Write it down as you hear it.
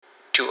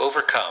To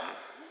overcome,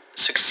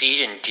 succeed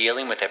in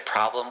dealing with a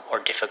problem or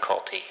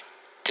difficulty,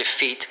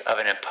 defeat of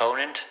an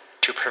opponent,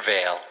 to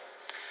prevail,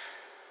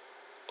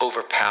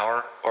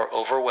 overpower or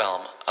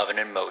overwhelm of an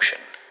emotion.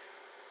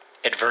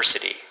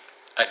 Adversity,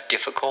 a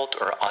difficult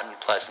or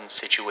unpleasant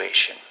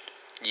situation.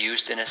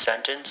 Used in a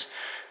sentence,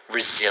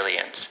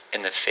 resilience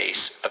in the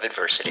face of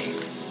adversity.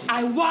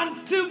 I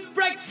want to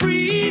break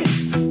free.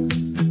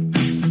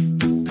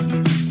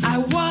 I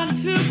want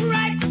to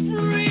break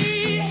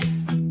free.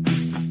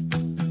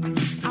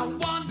 I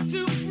want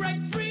to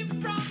break free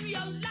from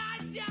your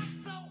lies. You're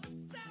so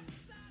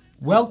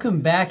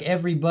Welcome back,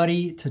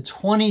 everybody, to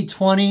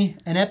 2020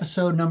 and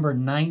episode number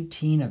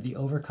 19 of the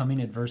Overcoming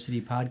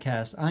Adversity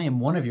podcast. I am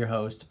one of your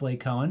hosts,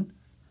 Blake Cohen.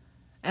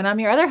 And I'm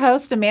your other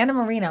host, Amanda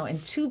Marino.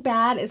 And too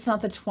bad it's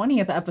not the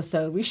 20th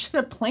episode. We should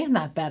have planned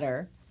that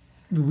better.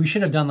 We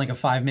should have done like a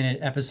 5-minute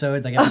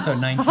episode, like episode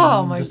 19.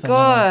 Oh my just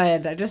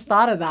God. I just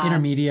thought of that.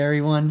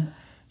 Intermediary one.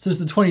 So this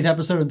is the 20th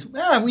episode.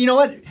 You know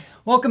what?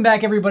 Welcome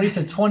back, everybody,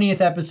 to 20th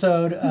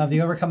episode of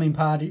the Overcoming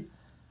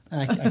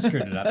I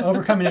screwed it up.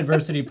 Overcoming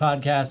Adversity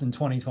podcast in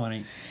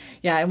 2020.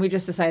 Yeah, and we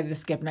just decided to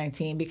skip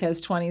 19 because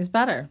 20 is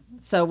better.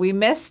 So we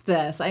missed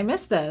this. I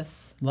missed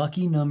this.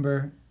 Lucky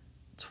number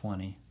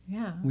 20.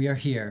 Yeah. We are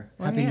here.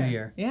 Happy New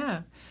Year.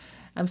 Yeah.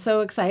 I'm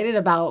so excited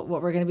about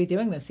what we're going to be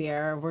doing this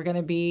year. We're going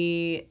to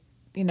be,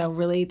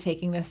 really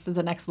taking this to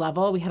the next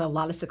level. We had a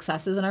lot of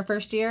successes in our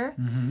first year.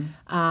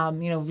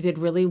 Mm-hmm. We did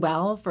really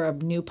well for a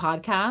new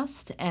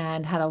podcast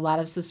and had a lot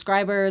of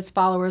subscribers,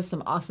 followers,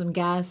 some awesome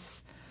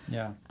guests.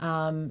 Yeah.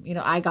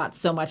 I got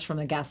so much from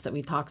the guests that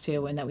we talked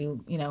to and that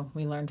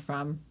we learned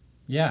from.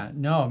 Yeah,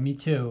 no, me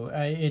too.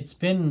 It's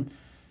been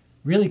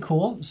really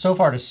cool so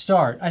far to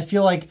start. I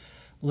feel like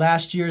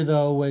last year,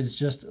 though, was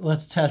just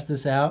let's test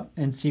this out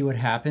and see what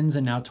happens.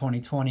 And now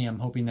 2020, I'm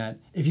hoping that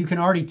if you can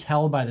already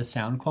tell by the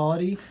sound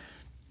quality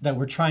that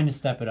we're trying to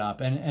step it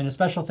up. And a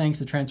special thanks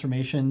to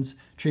Transformations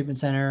Treatment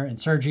Center and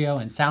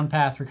Sergio and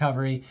SoundPath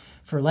Recovery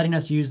for letting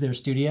us use their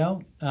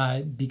studio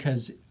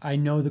because I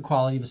know the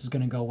quality of this is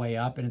going to go way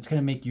up and it's going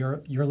to make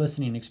your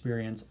listening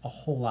experience a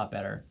whole lot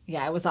better.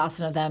 Yeah, it was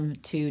awesome of them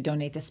to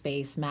donate the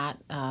space. Matt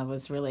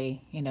was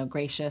really,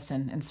 gracious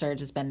and Serge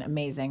has been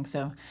amazing.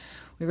 So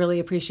we really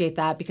appreciate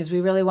that because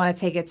we really want to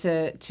take it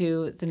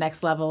to the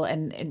next level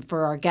and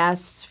for our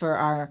guests, for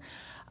our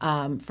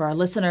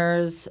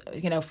listeners,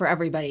 for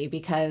everybody,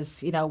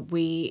 because,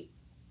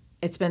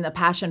 it's been a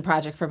passion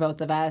project for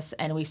both of us.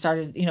 And we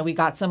started, we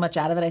got so much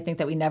out of it, I think,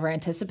 that we never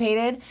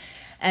anticipated.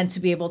 And to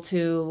be able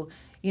to,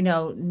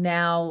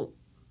 now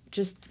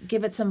just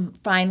give it some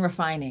fine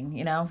refining,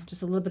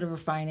 just a little bit of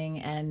refining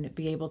and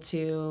be able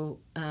to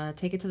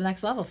take it to the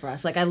next level for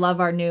us. Like, I love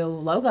our new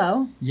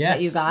logo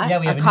that you got. Yeah,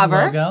 we have a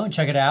cover. New logo.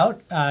 Check it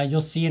out.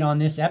 You'll see it on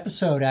this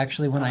episode,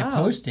 actually, when I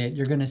post it.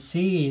 You're going to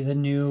see the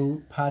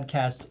new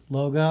podcast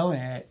logo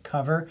and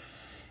cover.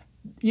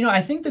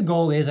 I think the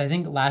goal is,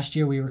 last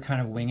year we were kind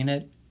of winging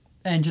it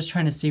and just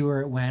trying to see where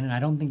it went. And I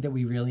don't think that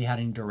we really had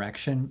any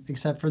direction,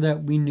 except for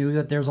that we knew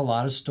that there's a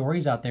lot of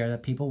stories out there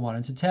that people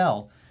wanted to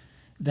tell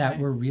that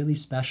were really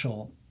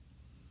special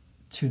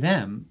to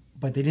them,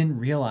 but they didn't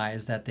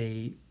realize that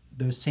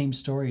those same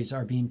stories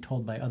are being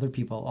told by other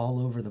people all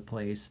over the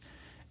place.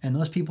 And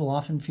those people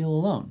often feel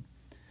alone.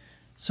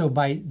 So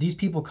by these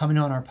people coming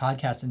on our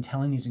podcast and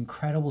telling these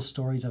incredible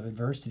stories of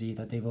adversity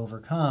that they've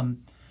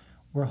overcome,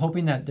 we're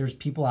hoping that there's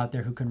people out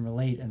there who can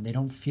relate and they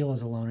don't feel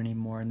as alone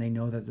anymore and they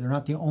know that they're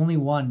not the only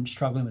one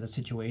struggling with a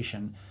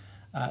situation.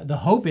 The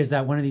hope is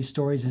that one of these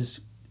stories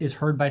is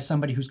heard by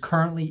somebody who's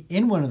currently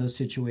in one of those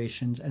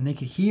situations and they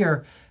could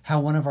hear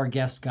how one of our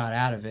guests got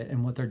out of it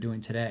and what they're doing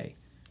today.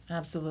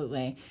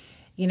 Absolutely.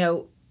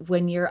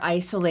 When you're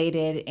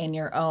isolated in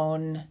your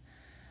own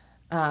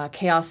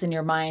chaos in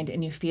your mind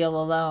and you feel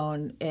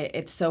alone,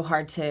 it's so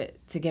hard to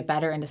get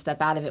better and to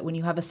step out of it when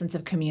you have a sense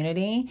of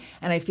community.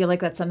 And I feel like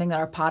that's something that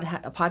our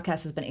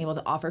podcast has been able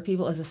to offer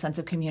people, is a sense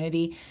of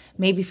community,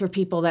 maybe for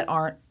people that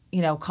aren't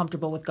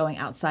comfortable with going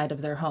outside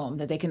of their home,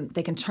 that they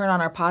can turn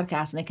on our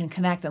podcast and they can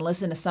connect and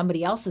listen to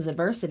somebody else's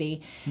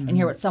adversity and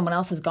hear what someone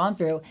else has gone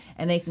through,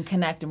 and they can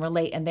connect and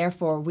relate. And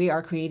therefore we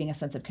are creating a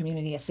sense of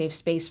community, a safe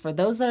space for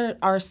those that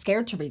are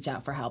scared to reach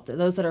out for help,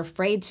 those that are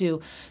afraid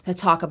to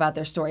talk about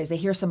their stories. They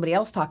hear somebody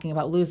else talking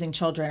about losing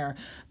children or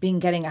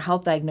getting a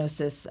health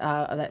diagnosis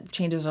that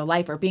changes their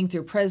life, or being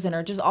through prison,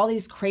 or just all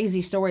these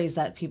crazy stories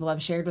that people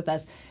have shared with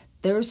us.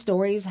 Their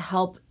stories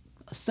help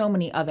so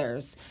many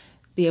others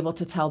be able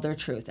to tell their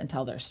truth and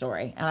tell their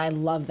story. And I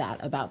love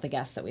that about the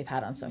guests that we've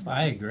had on so far.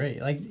 I agree.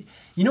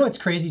 What's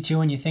crazy too,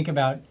 when you think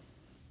about,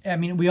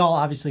 we all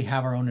obviously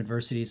have our own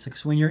adversities. So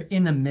when you're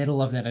in the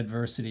middle of that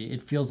adversity,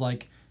 it feels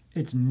like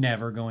it's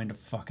never going to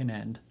fucking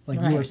end.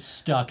 You are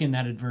stuck in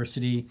that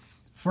adversity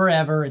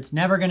forever. It's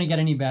never going to get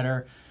any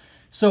better.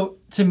 So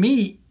to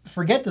me,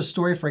 forget the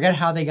story, forget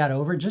how they got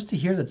over it, just to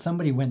hear that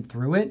somebody went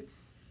through it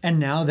and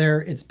now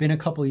it's been a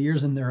couple of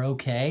years and they're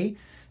okay.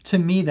 To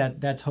me,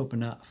 that's hope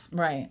enough.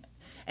 Right.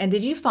 And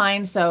did you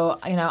find,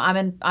 I'm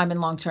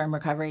in long-term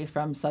recovery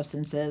from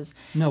substances.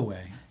 No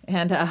way.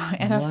 and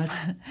What?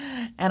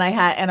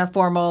 and a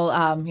formal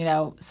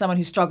someone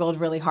who struggled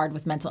really hard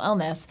with mental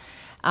illness,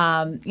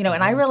 and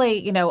I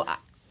really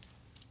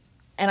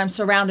and I'm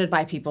surrounded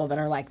by people that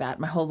are like that.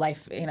 My whole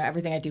life,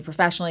 everything I do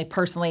professionally,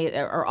 personally,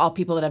 are all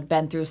people that have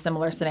been through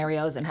similar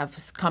scenarios and have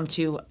come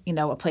to,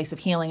 a place of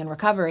healing and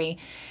recovery.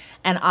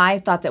 And I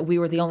thought that we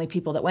were the only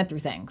people that went through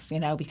things,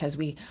 because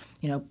we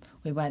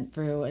went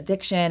through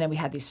addiction and we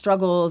had these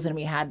struggles and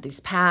we had these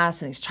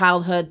past and these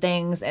childhood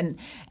things. And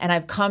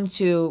I've come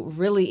to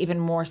really, even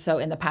more so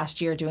in the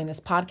past year doing this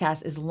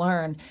podcast, is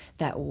learn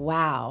that,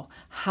 wow,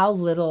 how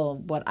little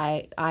what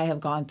I have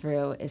gone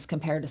through is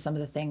compared to some of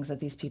the things that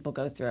these people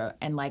go through,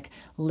 and like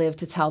live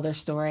to tell their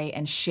story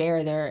and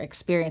share their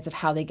experience of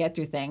how they get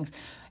through things.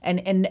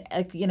 And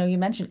you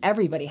mentioned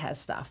everybody has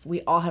stuff.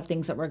 We all have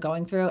things that we're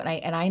going through.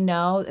 And I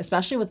know,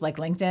 especially with like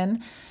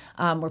LinkedIn,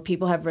 where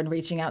people have been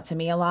reaching out to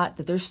me a lot,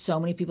 that there's so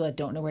many people that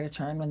don't know where to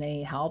turn when they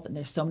need help. And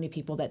there's so many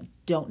people that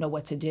don't know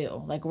what to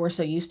do. Like, we're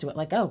so used to it.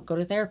 Like, oh, go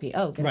to therapy.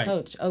 Oh, get a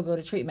coach. Oh, go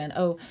to treatment.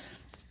 Oh,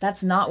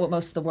 that's not what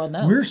most of the world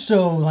knows. We're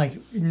so like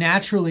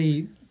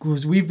naturally,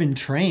 because we've been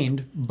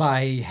trained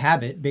by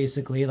habit,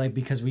 basically, like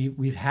because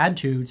we've had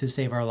to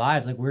save our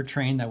lives. Like, we're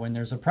trained that when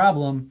there's a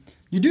problem,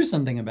 you do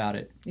something about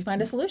it. You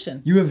find a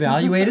solution. You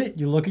evaluate it.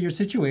 You look at your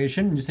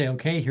situation and you say,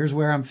 okay, here's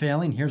where I'm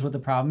failing. Here's what the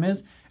problem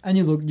is. And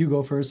you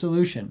go for a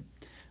solution.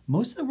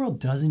 Most of the world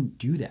doesn't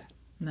do that.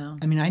 No.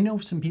 I mean, I know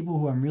some people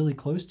who I'm really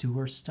close to who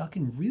are stuck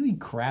in really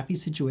crappy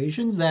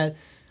situations that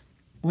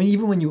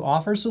even when you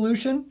offer a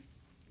solution,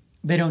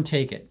 they don't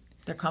take it.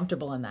 They're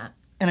comfortable in that.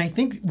 And I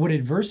think what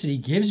adversity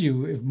gives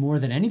you, if more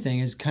than anything,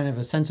 is kind of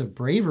a sense of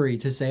bravery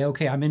to say,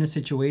 okay, I'm in a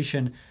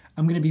situation.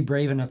 I'm going to be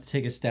brave enough to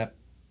take a step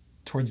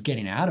towards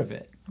getting out of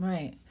it.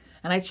 Right.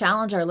 And I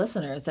challenge our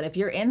listeners that if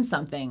you're in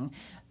something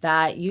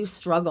that you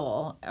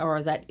struggle,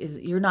 or that is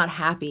you're not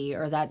happy,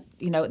 or that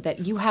that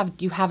you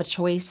have a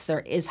choice, there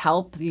is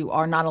help. You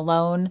are not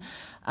alone.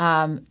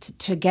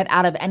 To get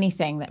out of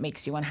anything that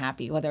makes you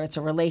unhappy, whether it's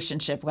a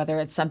relationship, whether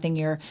it's something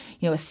you're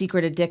a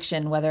secret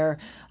addiction, whether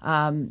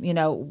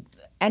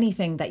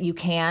anything that you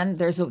can,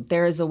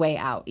 there is a way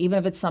out, even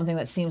if it's something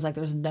that seems like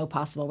there's no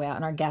possible way out.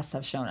 And our guests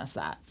have shown us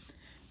that.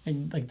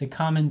 And like the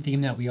common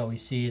theme that we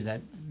always see is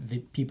that the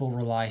people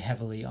rely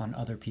heavily on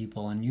other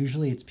people, and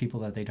usually it's people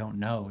that they don't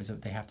know is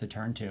what they have to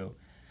turn to.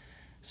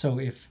 So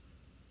if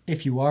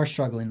you are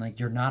struggling, like,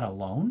 you're not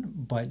alone,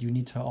 but you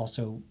need to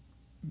also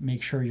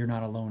make sure you're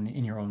not alone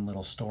in your own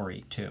little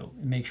story too.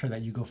 And make sure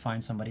that you go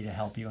find somebody to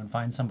help you and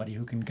find somebody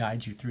who can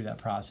guide you through that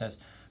process,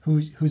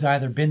 who's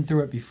either been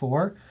through it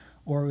before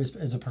or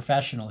is a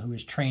professional who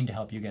is trained to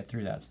help you get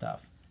through that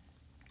stuff.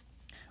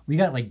 We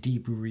got like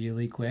deep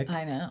really quick.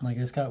 I know. Like,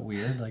 this got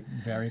weird like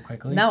very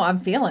quickly. No, I'm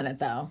feeling it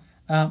though.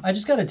 I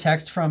just got a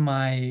text from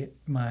my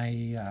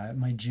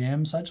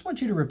gym, so I just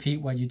want you to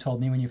repeat what you told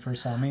me when you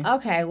first saw me.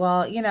 Okay,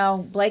 well,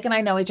 Blake and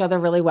I know each other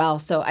really well,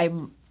 so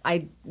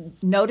I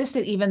noticed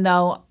it. Even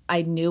though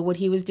I knew what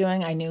he was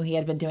doing, I knew he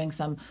had been doing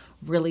some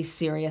really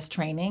serious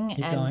training.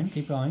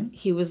 Keep going.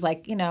 He was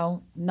like,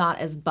 not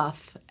as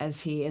buff as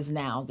he is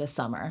now this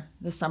summer.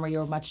 This summer you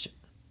were much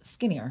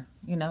skinnier,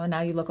 and now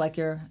you look like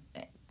you're,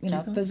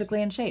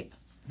 physically in shape.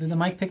 Did the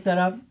mic pick that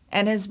up?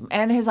 And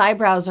his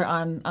eyebrows are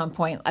on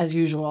point as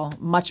usual.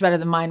 Much better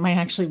than mine. Mine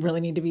actually really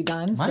need to be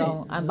done.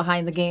 So I'm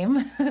behind the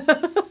game.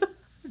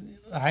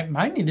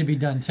 Mine need to be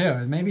done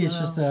too. Maybe it's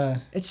just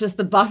It's just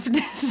the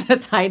buffness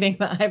that's hiding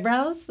the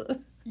eyebrows.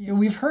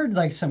 We've heard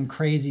like some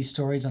crazy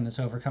stories on this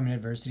Overcoming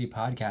Adversity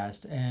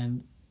podcast,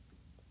 and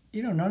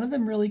none of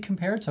them really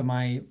compare to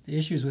my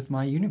issues with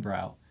my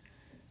unibrow.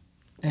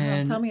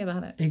 And tell me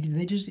about it.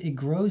 It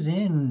grows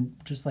in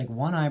just like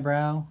one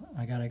eyebrow.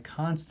 I gotta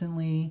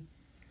constantly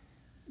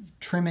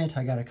trim it.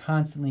 I gotta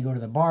constantly go to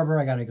the barber.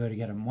 I gotta go to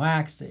get them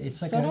waxed.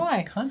 It's like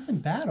a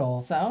constant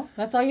battle. So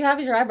that's all you have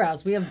is your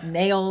eyebrows. We have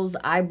nails,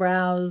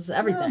 eyebrows,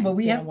 everything. Yeah, but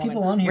we have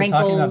people on here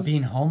wrinkles. talking about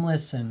being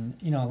homeless and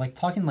like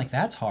talking like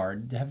that's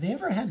hard. Have they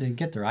ever had to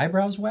get their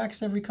eyebrows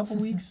waxed every couple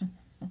weeks?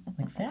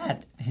 Like,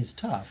 that is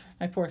tough.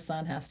 My poor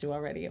son has to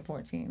already at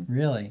 14.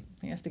 Really?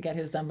 He has to get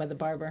his done by the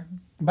barber.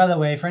 By the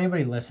way, for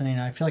anybody listening,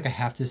 I feel like I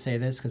have to say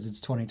this because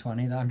it's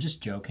 2020. I'm just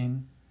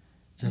joking.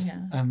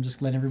 I'm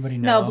just letting everybody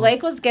know. No,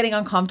 Blake was getting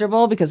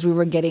uncomfortable because we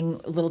were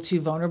getting a little too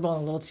vulnerable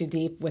and a little too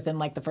deep within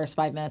like the first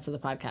 5 minutes of the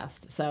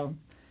podcast. So,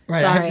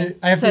 right, sorry.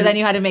 I have so to then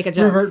you had to make a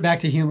joke. Revert back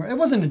to humor. It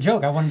wasn't a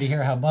joke. I wanted to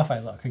hear how buff I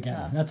look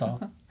again. That's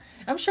all.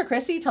 I'm sure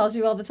Chrissy tells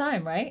you all the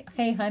time, right?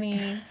 Hey,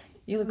 honey,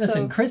 you look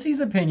Listen, Chrissy's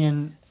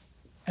opinion,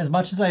 as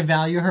much as I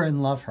value her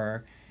and love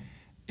her,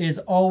 is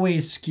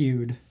always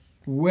skewed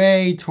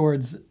way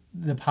towards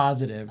the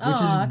positive,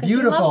 which is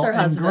beautiful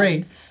and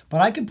great.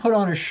 But I could put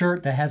on a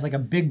shirt that has like a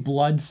big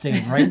blood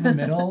stain right in the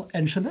middle,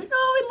 and she'll be like, "No,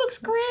 it looks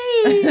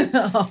great."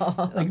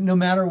 Like, no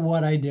matter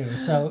what I do.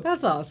 So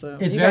that's awesome.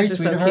 It's very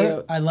sweet of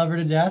her. I love her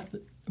to death,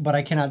 but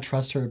I cannot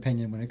trust her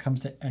opinion when it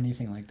comes to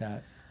anything like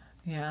that.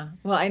 Yeah.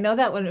 Well, I know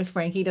that when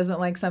Frankie doesn't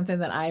like something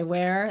that I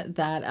wear,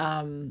 that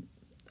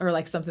or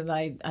like something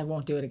that I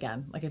won't do it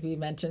again. Like if he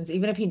mentions,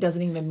 even if he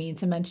doesn't even mean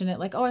to mention it,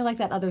 like, oh, I like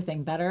that other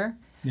thing better.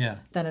 Yeah.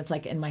 then it's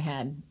like in my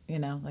head,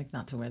 like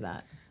not to wear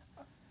that.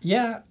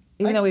 Yeah.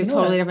 Even though we have you know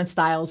what? totally different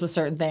styles with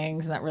certain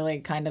things, and that really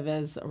kind of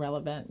is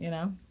irrelevant,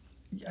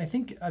 I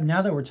think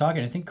now that we're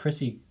talking, I think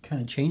Chrissy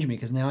kind of changed me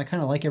because now I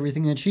kind of like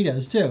everything that she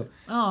does too.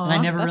 Oh, and I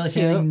never really that's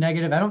see anything cute.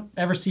 negative. I don't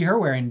ever see her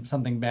wearing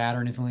something bad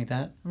or anything like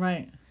that.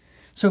 Right.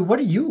 So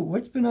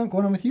what's been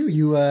going on with you?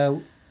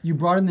 You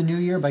brought in the new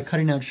year by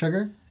cutting out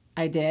sugar?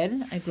 I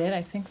did. I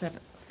think that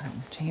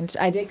changed.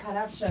 I did cut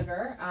out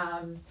sugar,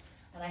 and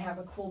I have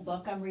a cool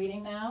book I'm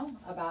reading now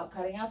about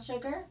cutting out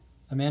sugar.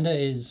 Amanda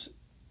is,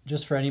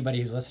 just for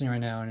anybody who's listening right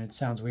now, and it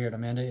sounds weird,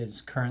 Amanda is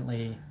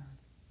currently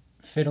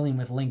fiddling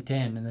with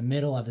LinkedIn in the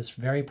middle of this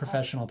very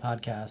professional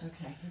podcast.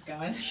 Okay, keep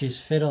going. She's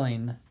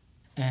fiddling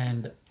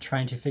and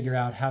trying to figure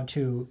out how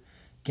to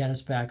get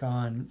us back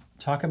on.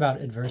 Talk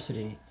about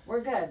adversity.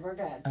 We're good. We're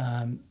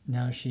good.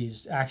 Now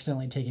she's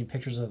accidentally taking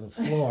pictures of the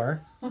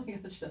floor. Oh my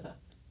God, shut up.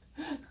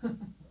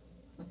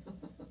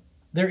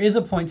 There is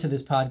a point to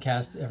this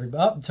podcast.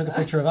 Took a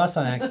picture of us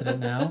on accident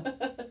now.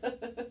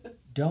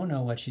 Don't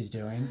know what she's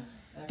doing.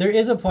 There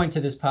is a point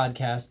to this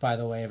podcast, by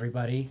the way,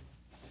 everybody.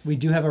 We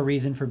do have a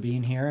reason for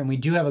being here, and we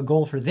do have a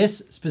goal for this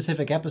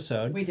specific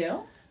episode. We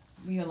do?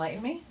 Will you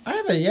enlighten me? I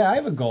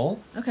have a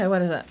goal. Okay,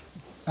 what is it?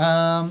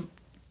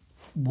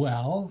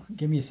 Well,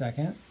 give me a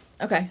second.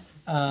 Okay.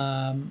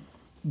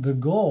 The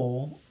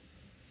goal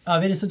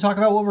of it is to talk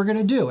about what we're going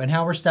to do and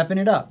how we're stepping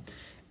it up.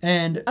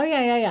 And Oh,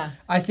 yeah.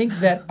 I think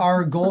that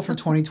our goal for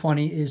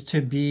 2020 is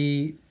to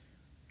be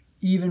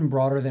even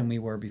broader than we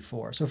were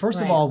before. So first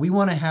of Right. all, we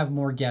want to have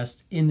more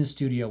guests in the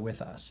studio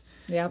with us.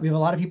 Yep. We have a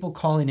lot of people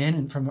calling in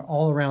and from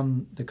all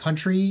around the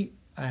country,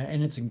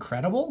 and it's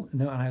incredible,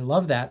 and I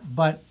love that.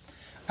 But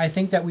I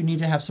think that we need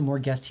to have some more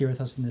guests here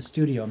with us in the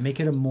studio, make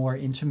it a more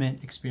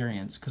intimate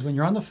experience. Because when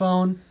you're on the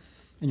phone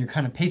and you're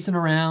kind of pacing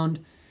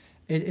around,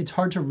 it's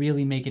hard to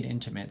really make it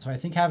intimate. So I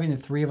think having the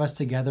three of us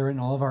together and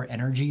all of our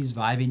energies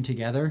vibing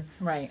together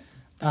Right.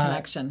 The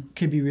connection.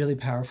 could be really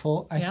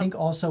powerful. I Yep. think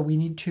also we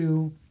need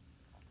to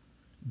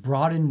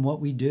broaden what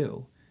we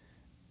do.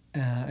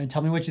 And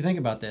tell me what you think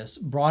about this.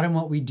 Broaden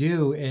what we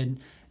do and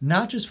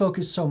not just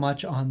focus so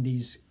much on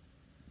these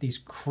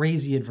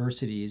crazy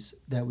adversities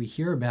that we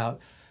hear about,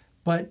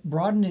 but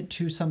broaden it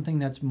to something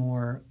that's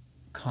more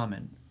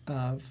common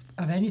of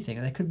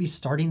anything. That could be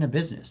starting a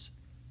business.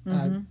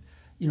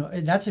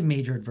 That's a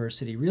major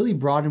adversity. Really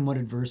broaden what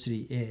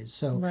adversity is.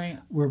 So Right.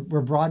 we're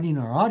broadening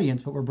our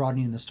audience, but we're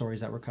broadening the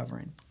stories that we're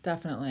covering.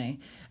 Definitely.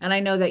 And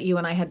I know that you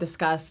and I had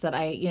discussed that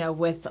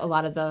with a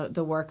lot of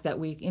the work that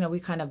we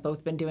kind of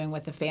both been doing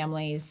with the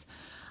families,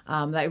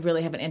 that I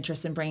really have an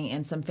interest in bringing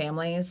in some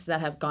families that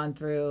have gone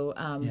through,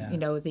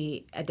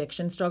 the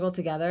addiction struggle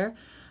together.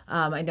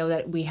 I know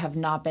that we have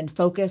not been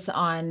focused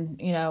on,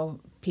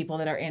 people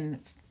that are in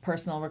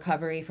personal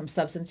recovery from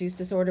substance use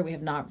disorder. We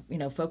have not,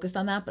 focused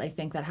on that, but I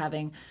think that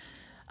having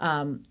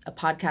a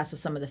podcast with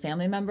some of the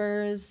family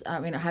members,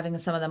 having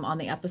some of them on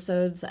the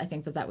episodes, I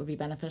think that would be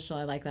beneficial.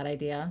 I like that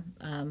idea.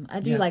 I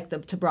do like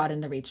to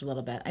broaden the reach a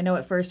little bit. I know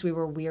at first we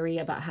were weary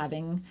about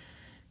having,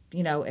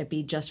 it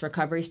be just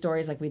recovery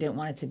stories. Like we didn't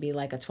want it to be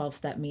like a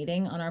 12-step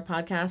meeting on our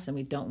podcast, and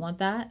we don't want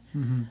that.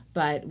 Mm-hmm.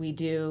 But we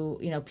do,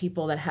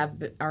 people that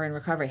are in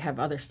recovery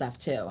have other stuff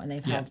too, and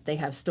they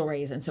have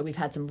stories, and so we've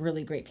had some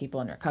really great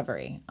people in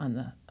recovery on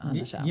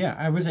the show. Yeah,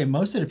 I would say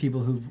most of the people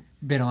who've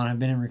been on have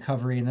been in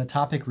recovery, and the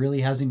topic really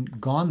hasn't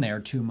gone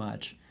there too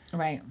much.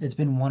 Right. It's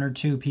been one or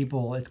two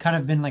people. It's kind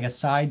of been like a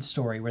side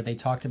story where they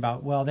talked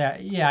about, I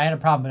had a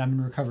problem, but I'm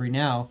in recovery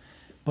now,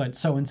 but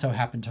so-and-so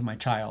happened to my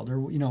child, or,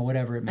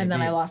 whatever it may be. And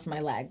then I lost my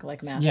leg,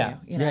 like Matthew. Yeah.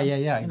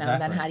 Yeah, And then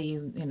exactly. how do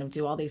you,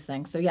 do all these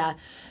things? So yeah,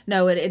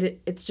 no,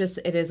 it's just,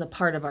 it is a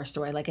part of our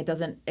story. Like it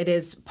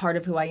is part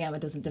of who I am.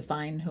 It doesn't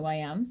define who I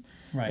am.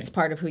 Right. It's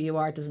part of who you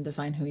are. It doesn't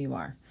define who you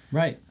are.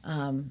 Right.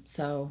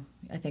 So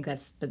I think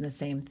that's been the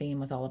same theme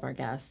with all of our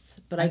guests.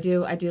 But I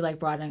do like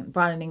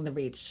broadening the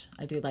reach.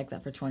 I do like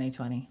that for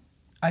 2020.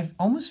 I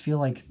almost feel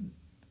like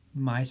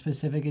my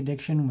specific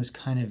addiction was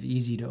kind of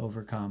easy to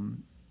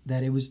overcome.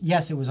 That it was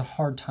a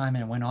hard time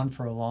and it went on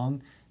for a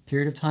long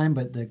period of time,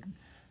 but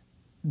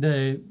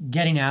the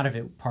getting out of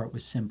it part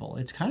was simple.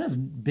 It's kind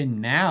of been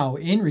now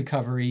in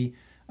recovery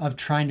of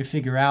trying to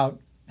figure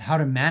out how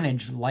to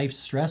manage life's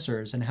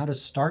stressors and how to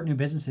start new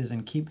businesses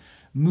and keep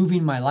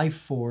moving my life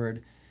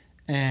forward,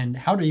 and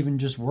how to even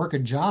just work a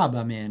job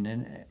I'm in,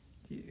 and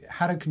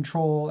how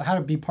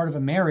to be part of a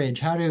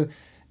marriage, how to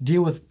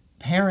deal with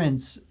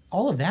parents.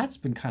 All of that's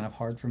been kind of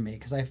hard for me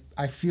because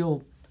I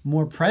feel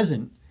more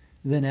present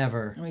than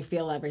ever. And we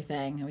feel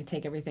everything and we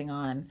take everything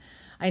on.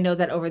 I know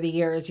that over the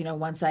years,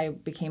 once I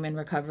became in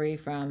recovery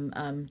from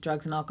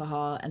drugs and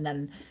alcohol, and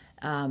then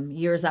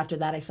years after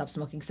that, I stopped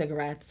smoking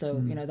cigarettes. So,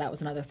 that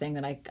was another thing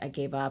that I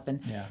gave up. And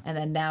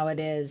then now it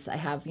is, I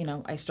have,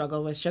 I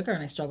struggle with sugar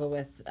and I struggle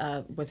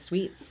with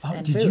sweets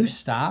and did food. you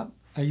stop?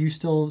 Are you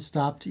still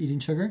stopped eating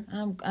sugar?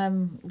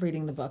 I'm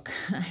reading the book.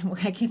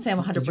 I can't say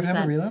I'm 100%. Did you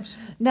have a relapse?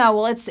 No,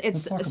 well, it's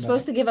talk about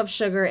supposed it. to give up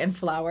sugar and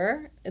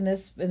flour in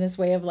this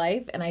way of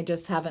life, and I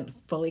just haven't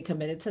fully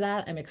committed to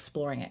that. I'm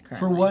exploring it currently.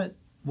 For what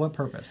What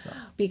purpose, though?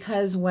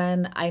 Because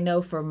when I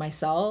know for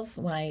myself,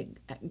 when I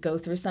go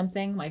through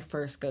something, my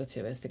first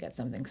go-to is to get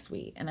something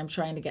sweet. And I'm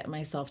trying to get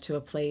myself to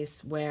a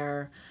place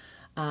where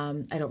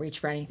I don't reach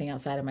for anything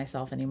outside of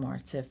myself anymore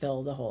to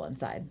fill the hole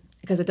inside.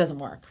 Because it doesn't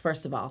work,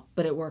 first of all.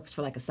 But it works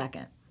for like a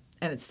second.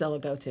 And it's still a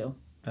go-to.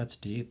 That's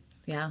deep.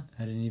 Yeah.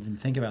 I didn't even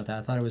think about that.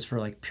 I thought it was for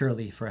like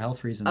purely for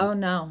health reasons. Oh,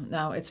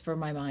 no, it's for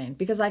my mind.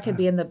 Because I could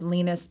be in the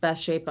leanest,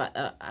 best shape,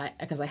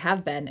 because I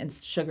have been, and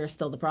sugar is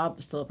still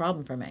a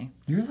problem for me.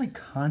 You're like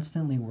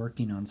constantly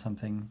working on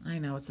something. I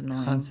know, it's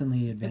annoying.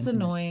 Constantly advancing. It's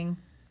annoying.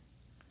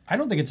 I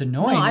don't think it's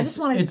annoing. No, I just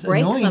want to It's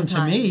break annoying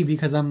to me sometimes.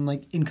 because I'm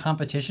like in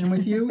competition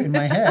with you in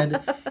my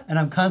head, and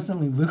I'm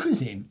constantly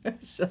losing.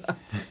 Shut up.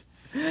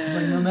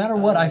 Like no matter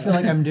what I feel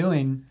like I'm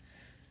doing,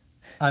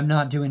 I'm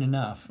not doing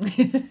enough.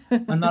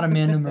 I'm not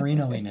Amanda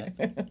Marino-ing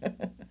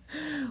it.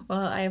 Well,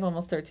 I have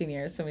almost 13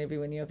 years, so maybe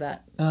when you have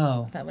that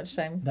Oh, much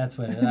time. that's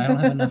what it is. I don't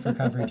have enough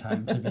recovery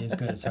time to be as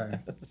good as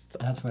her.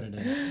 That's what it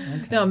is.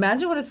 Okay. No,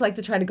 imagine what it's like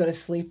to try to go to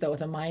sleep, though,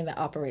 with a mind that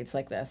operates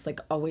like this. Like,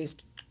 always,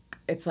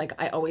 it's like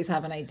I always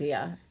have an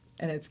idea,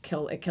 and it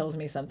kills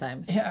me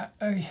sometimes. Yeah,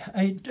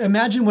 I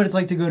imagine what it's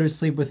like to go to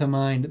sleep with a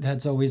mind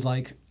that's always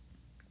like,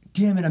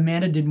 damn it,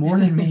 Amanda did more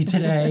than me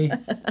today.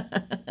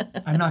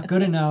 I'm not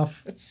good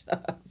enough.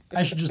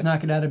 I should just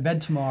not get out of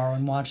bed tomorrow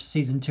and watch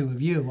season 2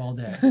 of You all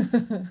day.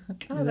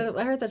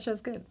 I heard that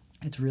show's good.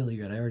 It's really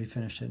good. I already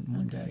finished it in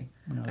one day.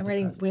 When I was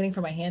I'm waiting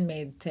for my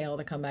Handmaid Tale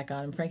to come back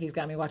on. Frankie's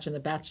got me watching The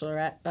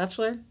Bachelor.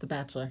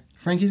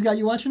 Frankie's got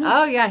you watching it?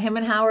 Oh, yeah, him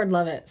and Howard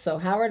love it. So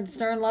Howard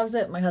Stern loves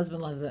it. My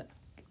husband loves it.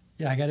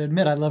 Yeah, I got to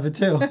admit, I love it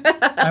too.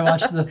 I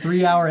watched the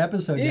 3-hour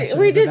episode yesterday.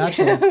 We of The did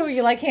Bachelor. too.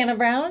 You like Hannah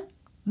Brown?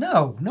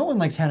 No one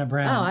likes Hannah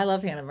Brown. Oh, I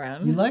love Hannah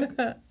Brown. You like?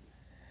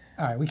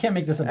 All right, we can't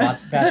make this a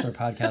Bachelor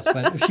podcast,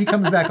 but if she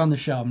comes back on the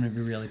show, I'm going to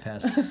be really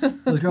pissed.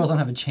 Those girls don't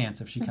have a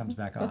chance if she comes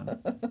back on.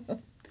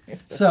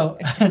 So,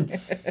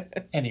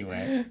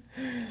 anyway.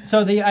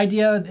 So the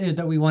idea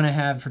that we want to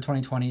have for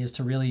 2020 is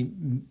to really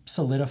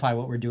solidify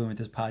what we're doing with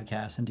this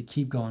podcast and to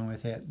keep going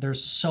with it.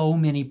 There's so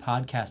many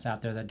podcasts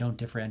out there that don't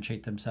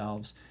differentiate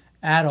themselves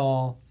at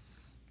all.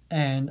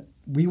 And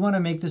we want to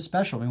make this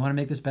special. We want to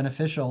make this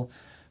beneficial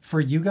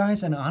for you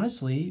guys and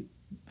honestly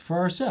for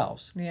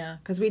ourselves. Yeah,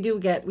 because we do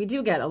get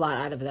a lot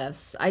out of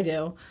this. I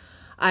do.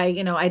 I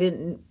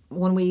didn't,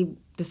 when we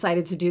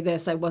decided to do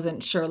this, I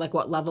wasn't sure like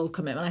what level of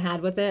commitment I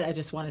had with it. I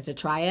just wanted to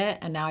try it.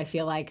 And now I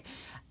feel like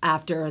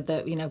after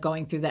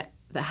going through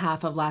the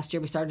half of last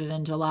year, we started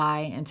in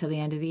July until the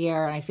end of the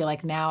year. And I feel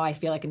like now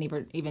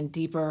an even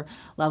deeper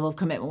level of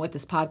commitment with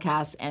this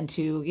podcast and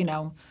to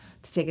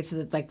take it to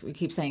the, like we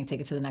keep saying, take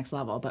it to the next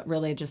level, but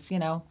really just,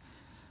 zone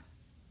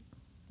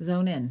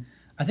in.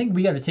 I think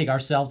we got to take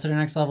ourselves to the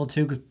next level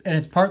too, and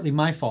it's partly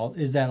my fault.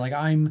 Is that like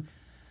I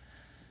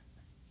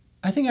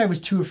think I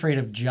was too afraid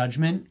of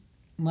judgment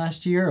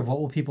last year of what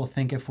will people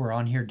think if we're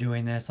on here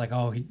doing this. Like,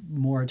 oh,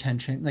 more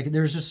attention. Like,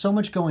 there's just so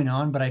much going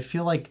on, but I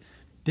feel like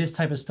this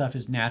type of stuff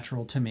is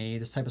natural to me.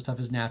 This type of stuff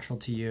is natural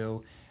to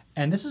you,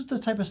 and this is the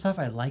type of stuff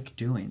I like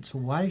doing. So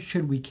why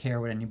should we care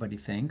what anybody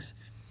thinks?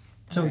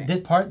 So Right.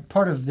 that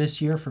part of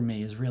this year for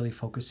me is really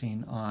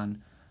focusing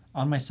on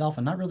myself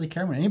and not really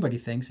caring what anybody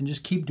thinks and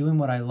just keep doing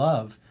what I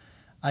love.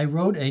 I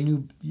wrote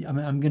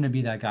I'm going to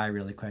be that guy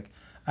really quick.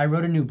 I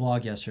wrote a new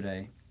blog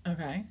yesterday.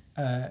 Okay.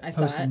 I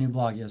saw Posted it. a new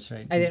blog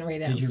yesterday. I didn't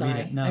read it. Did I'm you sorry.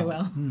 read it? No. I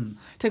will.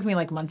 Took me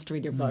like months to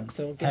read your book,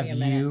 so give Have me a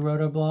minute. you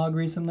wrote a blog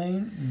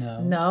recently?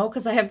 No. No,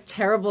 because I have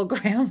terrible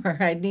grammar.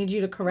 I need you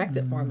to correct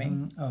it for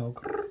me. Oh.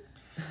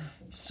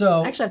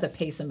 So I actually have to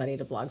pay somebody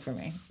to blog for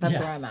me. That's Yeah.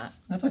 where I'm at.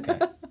 that's okay.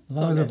 As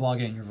long as they're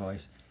vlogging in your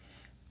voice.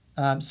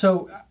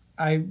 So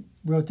I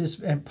wrote this,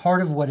 and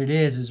part of what it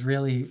is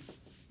really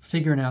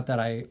figuring out that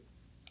I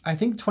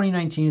think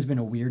 2019 has been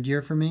a weird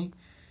year for me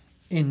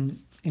in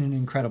an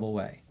incredible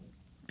way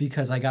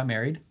because I got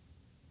married.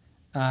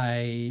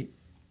 I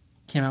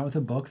came out with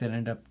a book that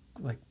ended up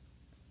like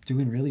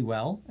doing really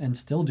well and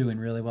still doing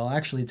really well.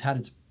 Actually, it's had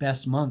its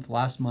best month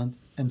last month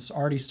and it's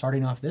already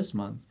starting off this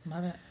month.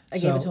 Love it. I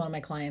gave it So- to one of my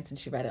clients and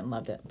she read it and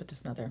loved it, but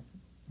just another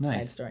side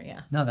Nice. story.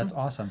 Yeah. No, that's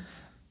awesome.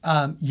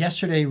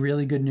 Yesterday,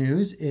 really good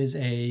news is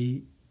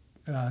a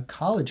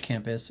college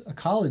campus. A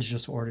college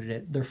just ordered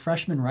it. Their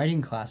freshman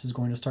writing class is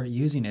going to start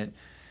using it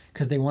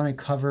because they want to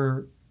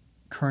cover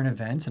current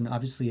events and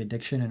obviously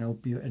addiction and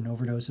opioid and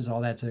overdoses.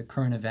 All that's a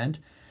current event.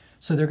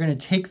 So they're going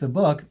to take the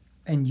book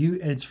and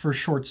it's for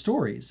short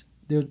stories.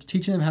 They're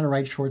teaching them how to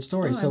write short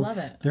stories. Oh, I So love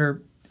it.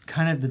 they're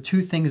kind of the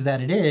two things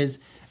that it is,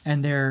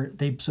 and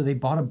they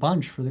bought a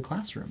bunch for the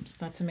classrooms,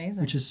 That's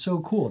amazing. which is so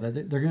cool that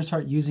they're going to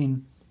start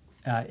using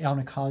on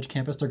a college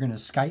campus. They're going to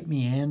Skype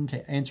me in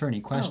to answer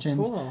any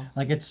questions. cool.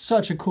 Like, it's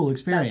such a cool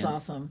experience. That's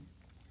awesome.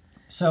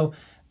 So,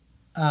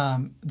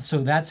 so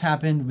that's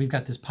happened. We've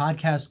got this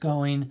podcast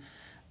going.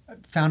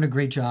 Found a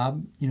great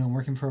job,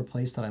 working for a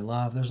place that I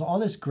love. There's all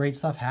this great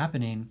stuff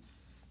happening.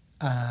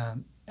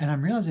 And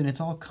I'm realizing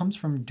it's all comes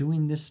from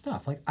doing this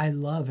stuff. Like, I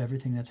love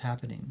everything that's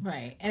happening.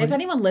 Right. And if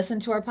anyone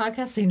listened to our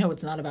podcast, they know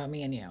it's not about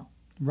me and you.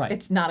 Right.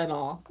 It's not at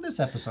all. This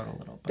episode a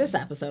little. But This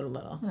episode a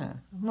little. yeah.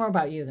 More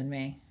about you than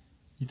me.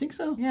 You think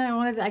so? Yeah,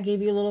 I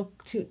gave you a little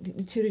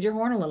tooted your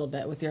horn a little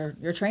bit with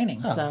your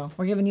training. Oh. So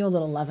we're giving you a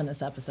little love in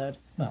this episode.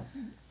 Well,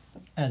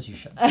 as you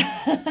should.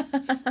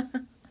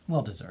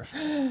 Well deserved.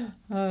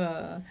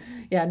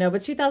 Yeah, no,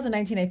 but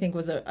 2019 I think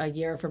was a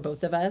year for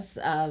both of us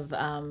of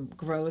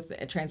growth,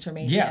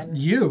 transformation. Yeah,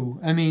 you.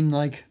 I mean,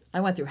 like,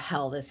 I went through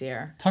hell this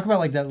year. talk about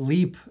like that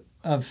leap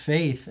of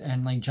faith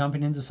and like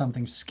jumping into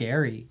something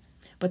scary.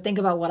 But think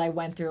about what I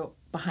went through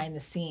behind the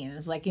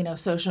scenes. Like,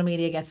 social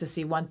media gets to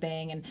see one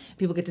thing and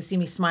people get to see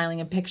me smiling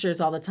in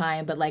pictures all the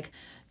time, but like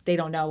they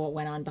don't know what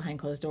went on behind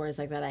closed doors.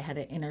 Like that I had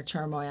an inner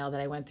turmoil,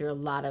 that I went through a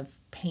lot of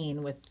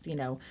pain with,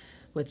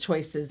 with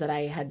choices that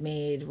I had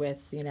made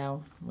with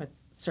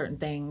certain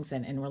things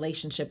and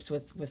relationships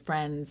with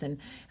friends. And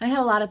I had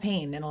a lot of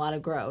pain and a lot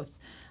of growth.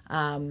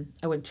 I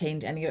wouldn't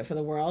change any of it for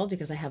the world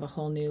because I have a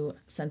whole new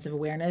sense of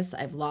awareness.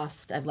 I've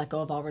let go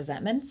of all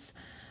resentments.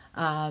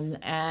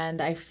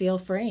 And I feel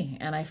free,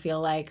 and I feel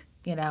like,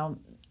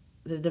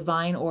 the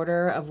divine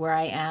order of where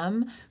I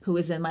am, who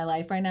is in my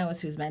life right now is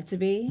who's meant to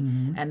be.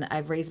 Mm-hmm. And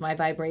I've raised my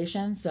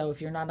vibration. So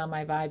if you're not on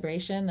my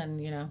vibration, then,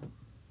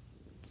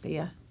 see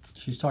ya.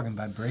 She's talking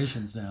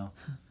vibrations now.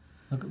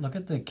 Look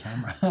at the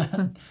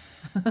camera.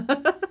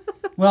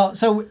 Well,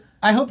 so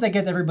I hope that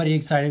gets everybody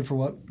excited for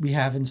what we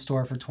have in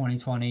store for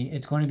 2020.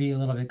 It's going to be a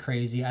little bit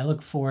crazy. I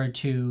look forward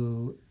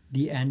to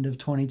the end of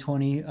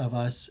 2020 of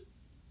us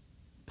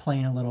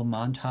playing a little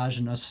montage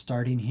and us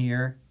starting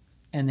here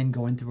and then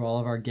going through all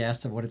of our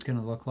guests of what it's going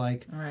to look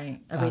like. All right.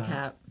 A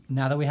recap.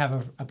 Now that we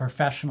have a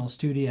professional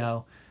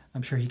studio,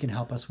 I'm sure he can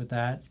help us with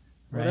that.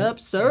 Right? What up,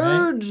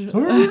 Serge? Right?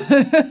 Serge!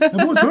 That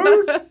boy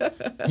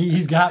Serge!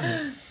 He's got me.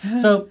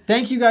 So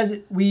thank you guys.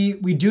 We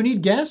do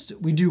need guests.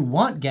 We do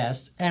want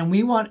guests. And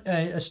we want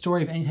a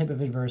story of any type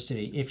of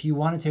adversity. If you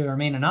wanted to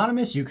remain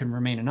anonymous, you can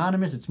remain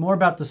anonymous. It's more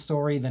about the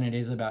story than it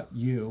is about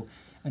you.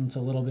 And it's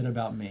a little bit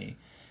about me.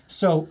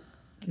 So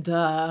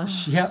Duh.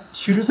 yeah,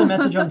 shoot us a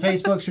message on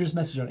Facebook. Shoot us a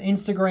message on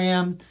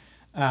Instagram,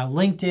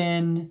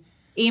 LinkedIn.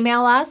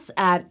 Email us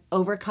at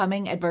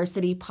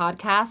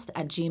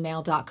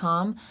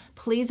overcomingadversitypodcast@gmail.com.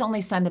 Please only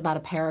send about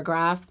a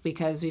paragraph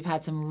because we've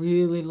had some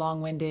really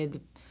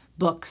long-winded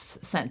books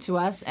sent to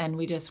us, and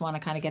we just want to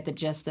kind of get the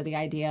gist of the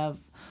idea of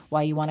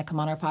why you want to come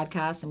on our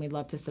podcast, and we'd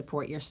love to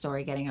support your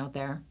story getting out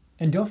there.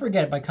 And don't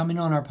forget, by coming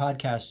on our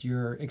podcast,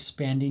 you're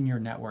expanding your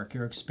network,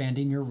 you're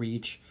expanding your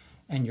reach,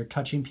 and you're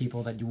touching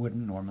people that you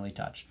wouldn't normally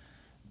touch.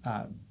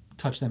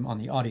 Touch them on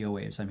the audio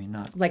waves. I mean,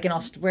 not... Like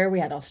where we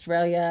had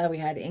Australia, we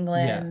had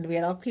England, we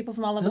had all people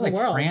from all over There's the like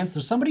world. France.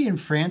 There's somebody in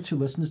France who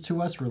listens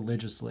to us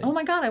religiously. Oh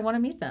my God, I want to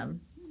meet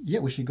them. Yeah,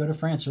 we should go to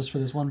France just for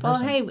this one Well,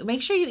 person. hey,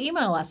 make sure you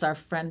email us, our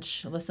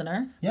French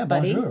listener. Yeah,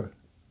 buddy. bonjour.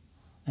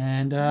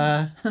 And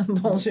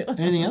Bonjour.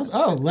 anything else?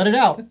 Oh, let it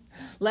out.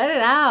 Let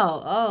it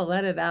out. Oh,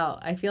 let it out.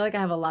 I feel like I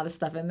have a lot of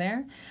stuff in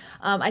there.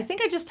 I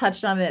think I just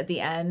touched on it at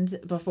the end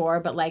before,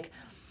 but like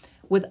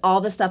with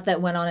all the stuff that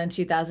went on in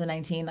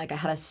 2019, like I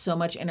had so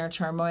much inner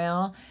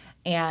turmoil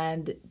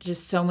and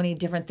just so many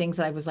different things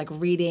that I was like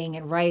reading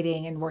and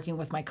writing and working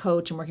with my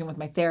coach and working with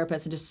my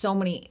therapist and just so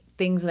many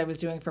things that I was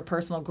doing for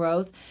personal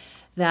growth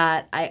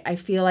that I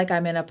feel like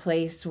I'm in a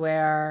place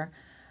where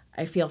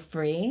I feel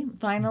free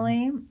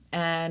finally.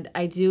 And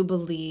I do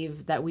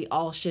believe that we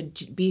all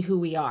should be who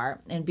we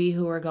are and be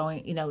who we're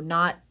going,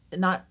 not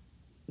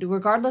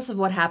regardless of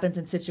what happens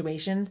in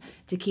situations,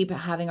 to keep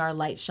having our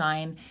light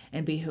shine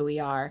and be who we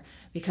are,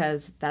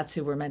 because that's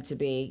who we're meant to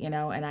be, and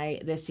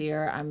this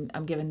year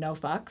I'm giving no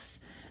fucks,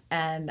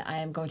 and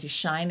I'm going to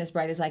shine as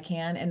bright as I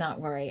can and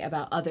not worry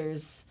about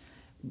others,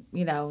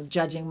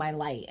 judging my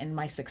light and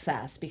my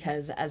success,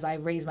 because as I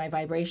raise my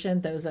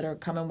vibration, those that are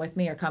coming with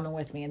me,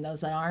 and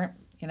those that aren't,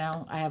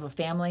 I have a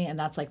family, and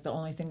that's like the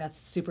only thing that's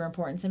super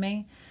important to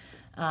me.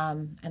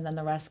 And then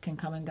the rest can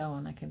come and go,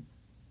 and I can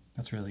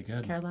That's really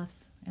good. care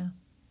less. Yeah.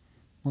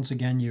 Once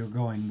again, you're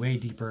going way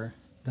deeper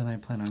than I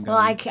plan on going. Well,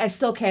 I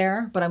still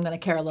care, but I'm going to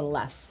care a little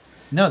less.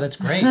 No, that's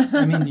great.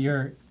 I mean,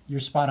 you're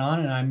spot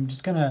on, and I'm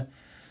just gonna.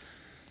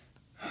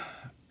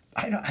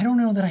 I don't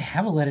know that I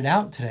have a let it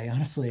out today.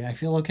 Honestly, I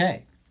feel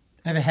okay.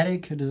 I have a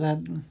headache. Does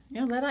that?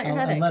 Yeah, let out your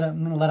headache.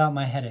 I'm gonna let out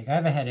my headache. I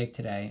have a headache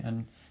today,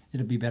 and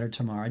it'll be better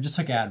tomorrow. I just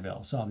took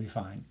Advil, so I'll be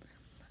fine.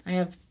 I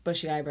have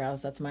bushy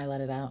eyebrows. That's my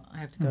let it out. I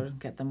have to go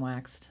get them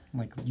waxed.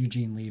 Like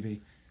Eugene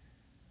Levy.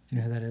 Do you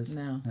know who that is?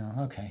 No. No.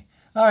 Okay.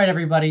 All right,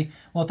 everybody.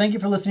 Well, thank you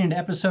for listening to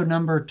episode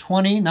number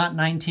 20, not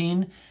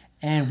 19.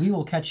 And we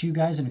will catch you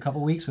guys in a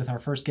couple weeks with our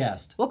first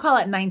guest. We'll call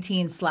it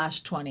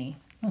 19/20.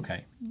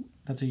 Okay.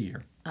 That's a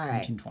year. All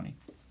right. 1920.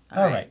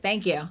 All right.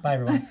 Thank you. Bye,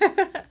 everyone.